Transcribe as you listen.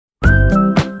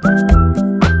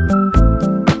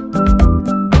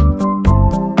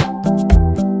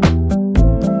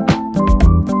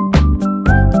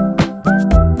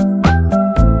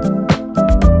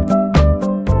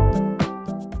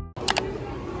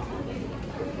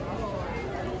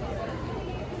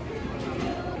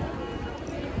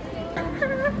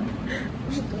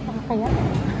kaya?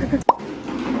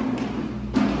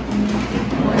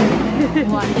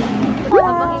 One.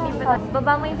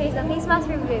 Baba mo yung face. Face mask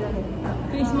reveal.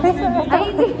 Face mask?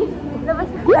 Ay, hindi.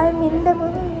 Labas na. I'm in the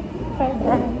mood for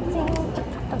dancing.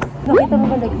 Nakita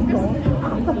mo ba legs ko?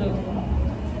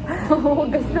 Oo,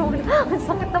 gaslaw na. Ang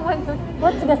sakit naman nun.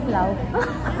 What's gaslaw?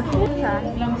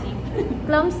 Clumsy.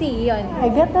 Clumsy, yun. I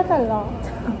get that a lot.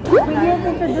 We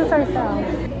didn't introduce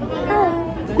ourselves. Hi.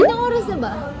 Ilang oras na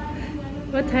ba?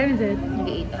 What time is it?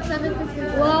 Mag-8.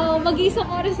 7:50. Wow, mag-isang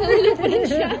oras na nila pa rin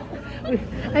siya.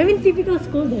 I'm in typical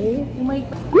school day. Oh my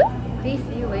God. Please,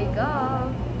 you wake up.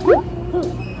 I'm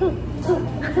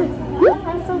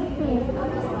so cute.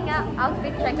 Nga,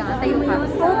 outfit check ka. Tayo ka.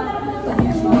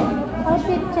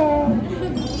 Outfit check.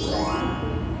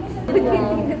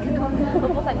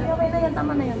 Pupusan niyo. Okay na yan,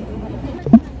 tama na yan.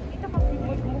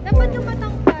 Dapat yung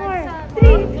matangkad sa...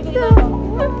 3,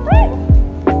 2, 1.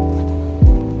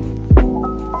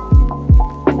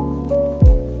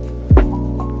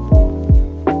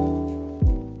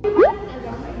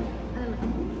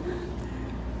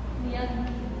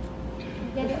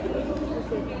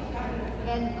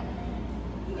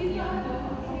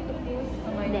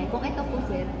 Hindi, kung ito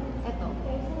pusit, ito.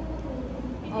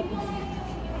 Opposite.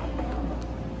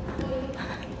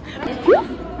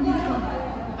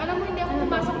 Alam mo, hindi ako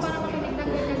pumasok para makinig ng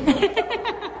ganyan.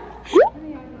 Ano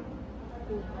yan?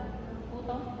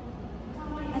 Puto?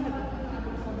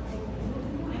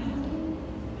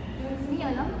 Hindi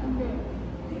alam? Hindi.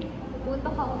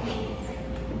 Puto ka o.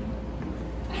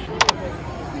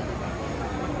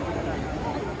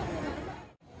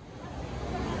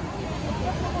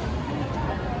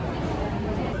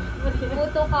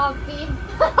 Puto coffee.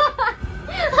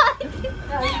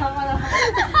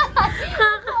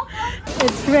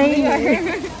 It's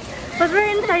raining. But we're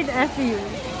inside FU.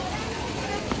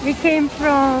 We came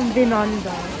from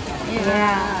Binondo.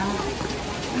 Yeah.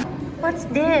 What's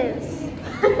this?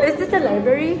 Is this a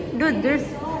library? Dude, there's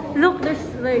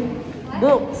like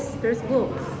books. There's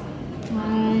books.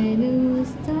 My new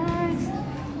stars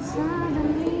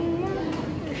suddenly.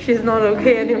 She's not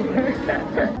okay anymore.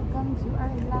 Welcome to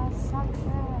our last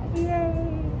subject.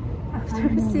 Yay!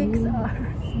 After 6 hours.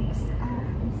 6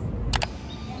 hours.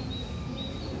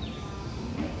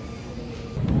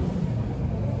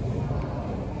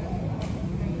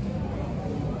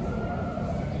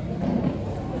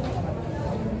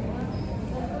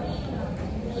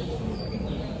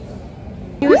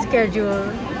 New schedule.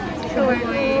 Sure.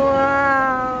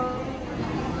 Wow.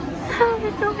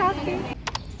 I'm so happy.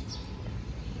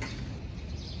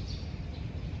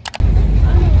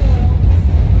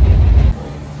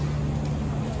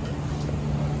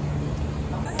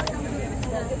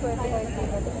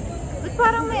 Ba't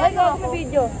parang may ano ako?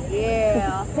 Video.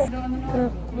 Yeah.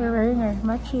 Look, we're wearing our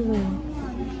machi ring.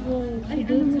 Yay. She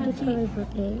gave me this for my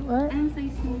birthday. What?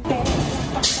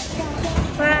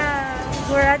 Wow.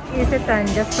 We're at Isitan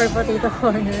just for potato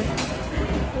corner.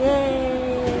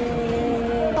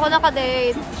 Yay. Ako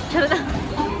naka-date. Charo na.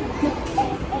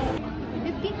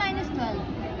 15 minus 12.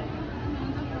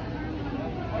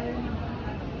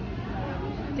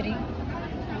 3.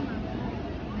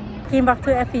 Came back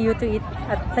to FEU to eat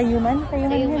at Tayuman.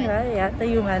 Tayuman yun, right? Yeah,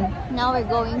 Tayuman. Now we're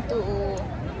going to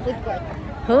food court.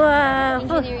 Wow.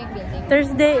 Engineering building.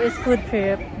 Thursday is food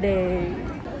trip day.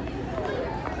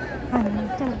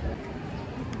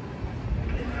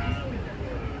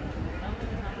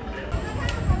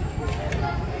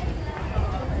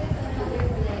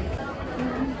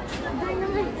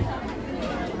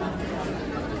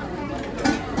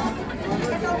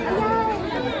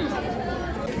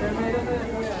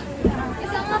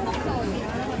 Isang nga pong solo.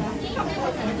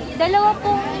 Dalawa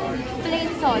pong plain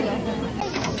solo.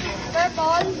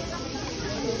 Purple.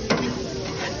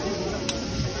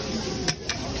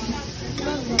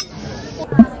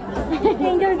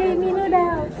 Angel gave me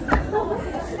noodles.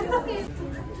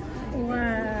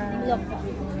 Wow. Look.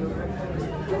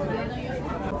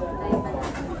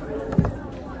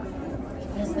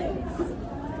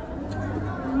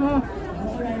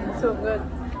 So good.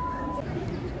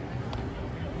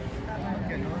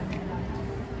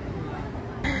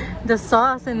 The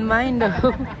sauce in mine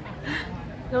though.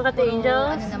 Look at the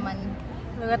angels. Ano naman?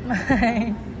 Look at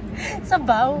mine.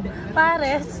 Sabaw.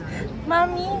 Pares.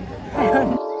 Mommy.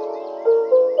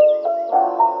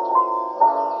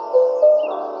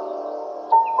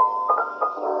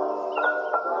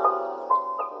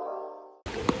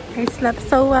 I slept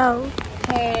so well.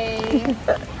 Hey.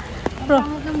 Ang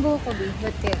pangit ng buhok ko, babe.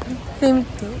 Ba't kaya? Same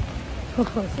too.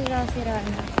 Sira-sira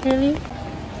na. Really?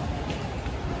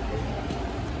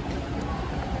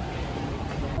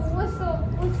 Puso.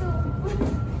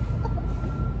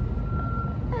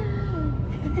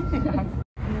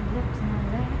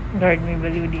 Guard, may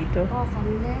baliw dito. Oh,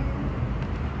 kami.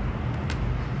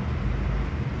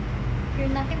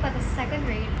 You're nothing but a second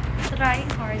rate. Trying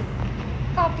hard.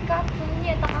 Copycat.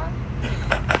 Punyeta ka.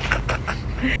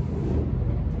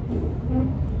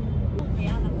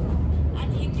 At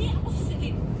hindi ako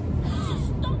sisilip. So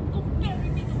stop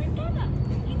comparing me to my product.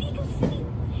 Hindi ka sisilip.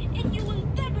 And you will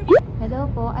never be... Hello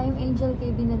po, I'm Angel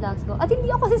K. Binalasco. At hindi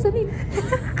ako sisunod.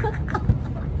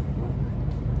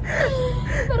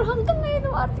 Pero hanggang ngayon,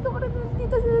 ang arte ko pa rin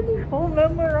dito sa dito. Oh,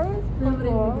 memorize.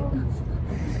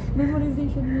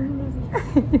 Memorization.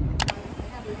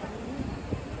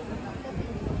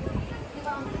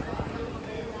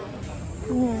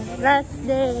 Yeah, last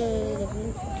day.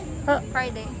 Oh,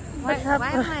 Friday. What's up?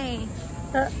 Why am I?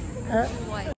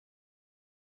 Why?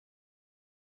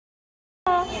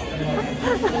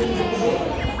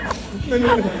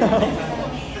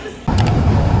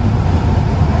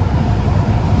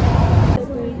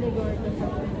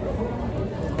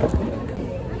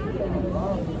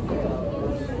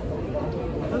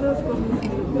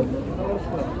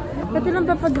 Ito lang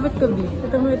papadibat ko, B.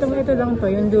 Ito lang to,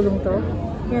 yung dulong to.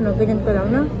 Yan o, ganyan ko lang,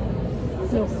 no?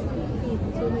 So,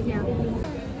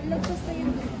 Lagpas tayo.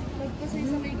 Lagpas tayo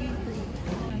sa may gate.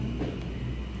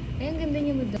 Ay, ang ganda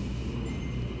niya mo daw.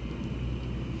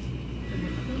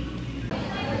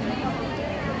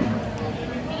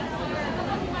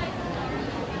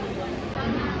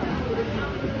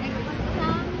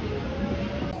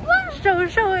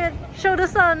 show it. Show the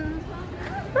sun.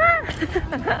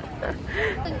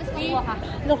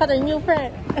 Look at the new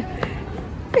friend.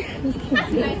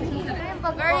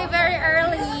 Very, very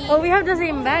early. Oh, we have the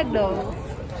same bag though.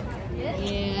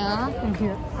 Yeah.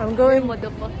 I'm going.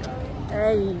 Motherfucker.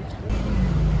 Hey.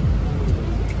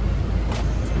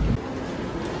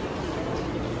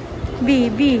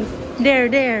 B.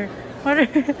 There. What are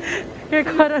you're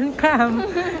caught on cam.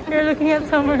 You're looking at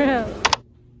somewhere else.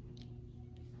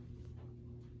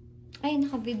 Ay,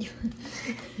 naka-video.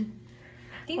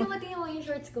 Tingnan mo yung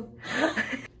shorts ko.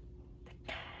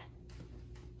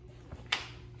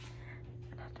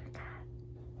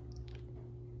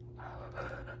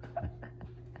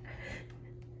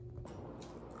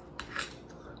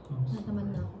 Nataman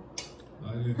na ako.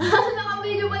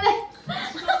 Naka-video pala.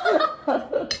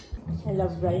 I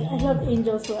love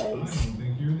Angel's rice.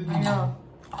 I know.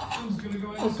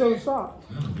 It's so soft.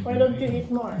 Why don't you eat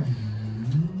more?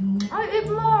 I eat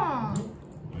more.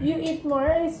 You eat more?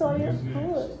 I saw your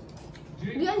food.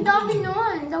 Di, ang dami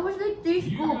nun. That was like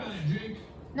 3 scoops.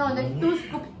 No, like 2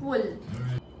 scoops full.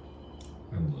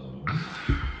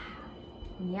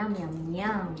 Yum, yum,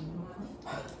 yum.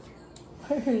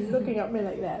 Why are you looking at me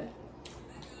like that?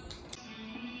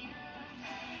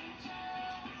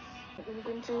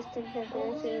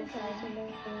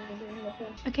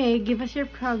 Okay, give us your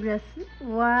progress.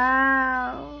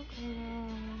 Wow.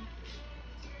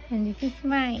 And this is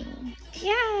mine.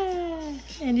 Yeah.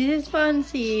 And this is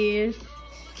Fonzie's.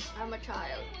 I'm a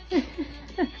child.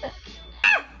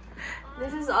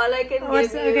 This is all I can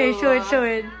give you. Okay, show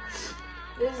it.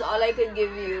 This is all I can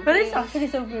give you. But it's actually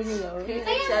so pretty though. Please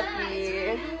accept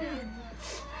me.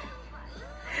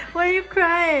 Why are you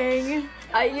crying?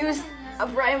 I used a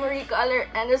primary color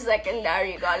and a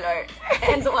secondary color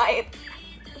and white.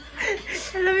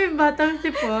 Alam mo yung batang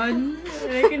sipon,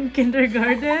 like in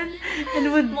kindergarten, and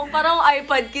would... Parang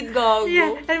iPad kid gago.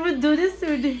 Yeah, and would do this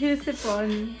to his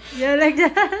sipon. Yeah, like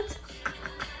that.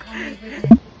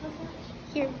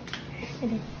 Here.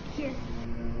 And then here.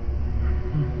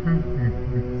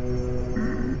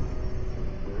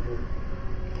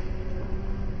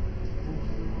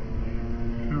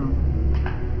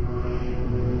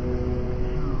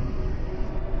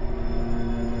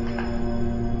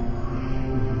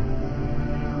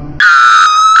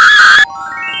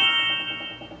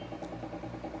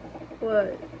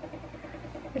 What?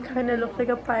 I kind of look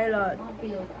like a pilot.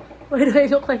 Why do I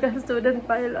look like a student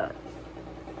pilot?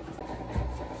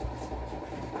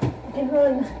 Okay,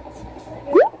 run.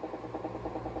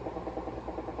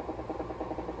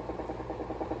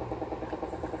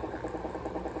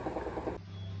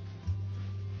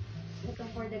 Ito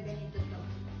for the ganito to.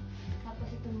 Tapos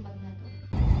itong bag na to.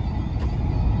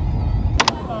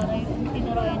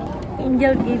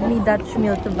 Angel gave me Dutch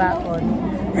meal to baon.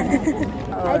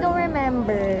 I don't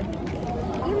remember.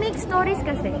 You make stories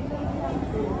kasi.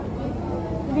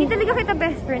 Hindi talaga kita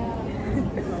best friend.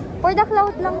 For the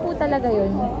clout lang po talaga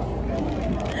yun.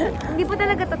 Hindi po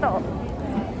talaga totoo.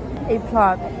 A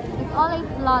plot. It's all a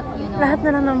plot, you know. Lahat na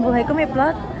lang ng buhay ko may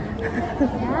plot.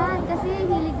 Yan, kasi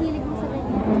hilig-hilig mo sa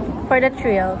ganyan. For the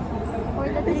thrill. For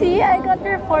the See, I got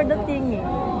there for the thingy.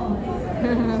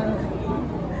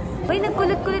 Uy,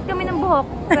 nagkulit-kulit kami ng buhok.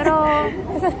 Pero,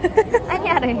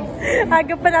 anyari?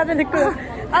 Aga pa natin nagkulit.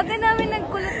 Aga namin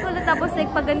nagkulit-kulit tapos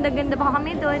nagpaganda-ganda pa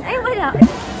kami doon. Ay, wala.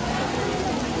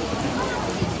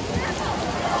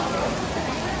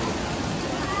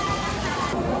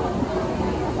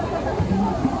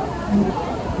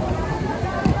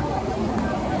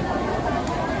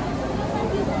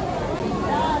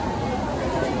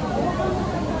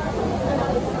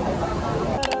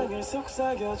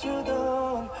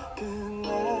 속삭여주던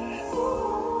그날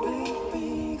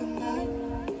baby 그날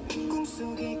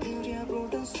꿈속에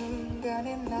그려보던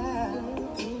순간의 날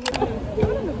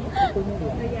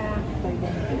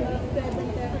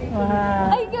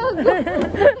Wow. Ay, gago!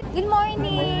 Good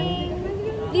morning!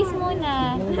 Please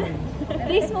muna.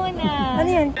 Please muna. Ano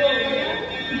yan?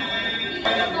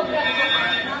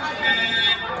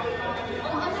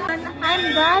 I'm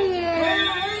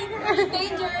buying.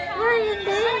 Danger! We're in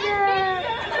danger.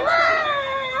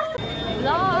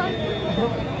 Vlog!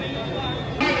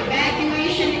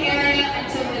 Evacuation area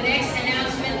until the next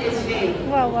announcement is made.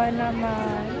 Wawa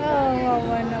naman. Oh,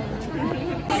 wawa naman.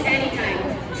 Anytime.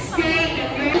 Stay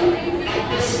alert at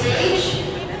the stage.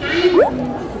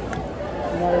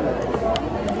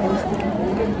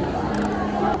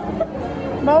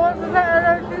 Bawal pa sa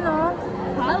alert din, oh.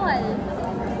 Bawal.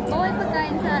 Bawal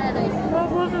pagkain sa alert.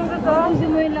 Mabusin ko to. Kasi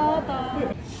mo yung lahat,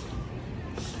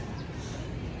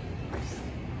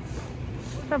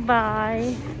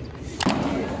 Bye-bye.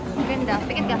 Ganda.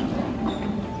 Pikit ka.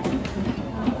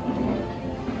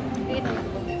 Pikit.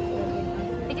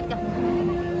 Pikit ka.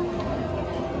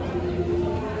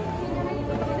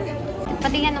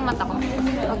 Patingin ng mata ko.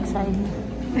 Outside.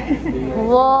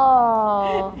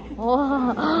 Wow!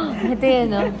 Wow! Ito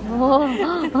yun, oh.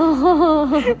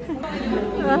 Wow!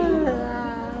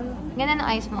 Ganda ng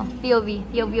eyes mo.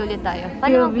 POV. POV ulit tayo.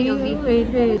 Paano ang POV?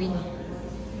 Wait.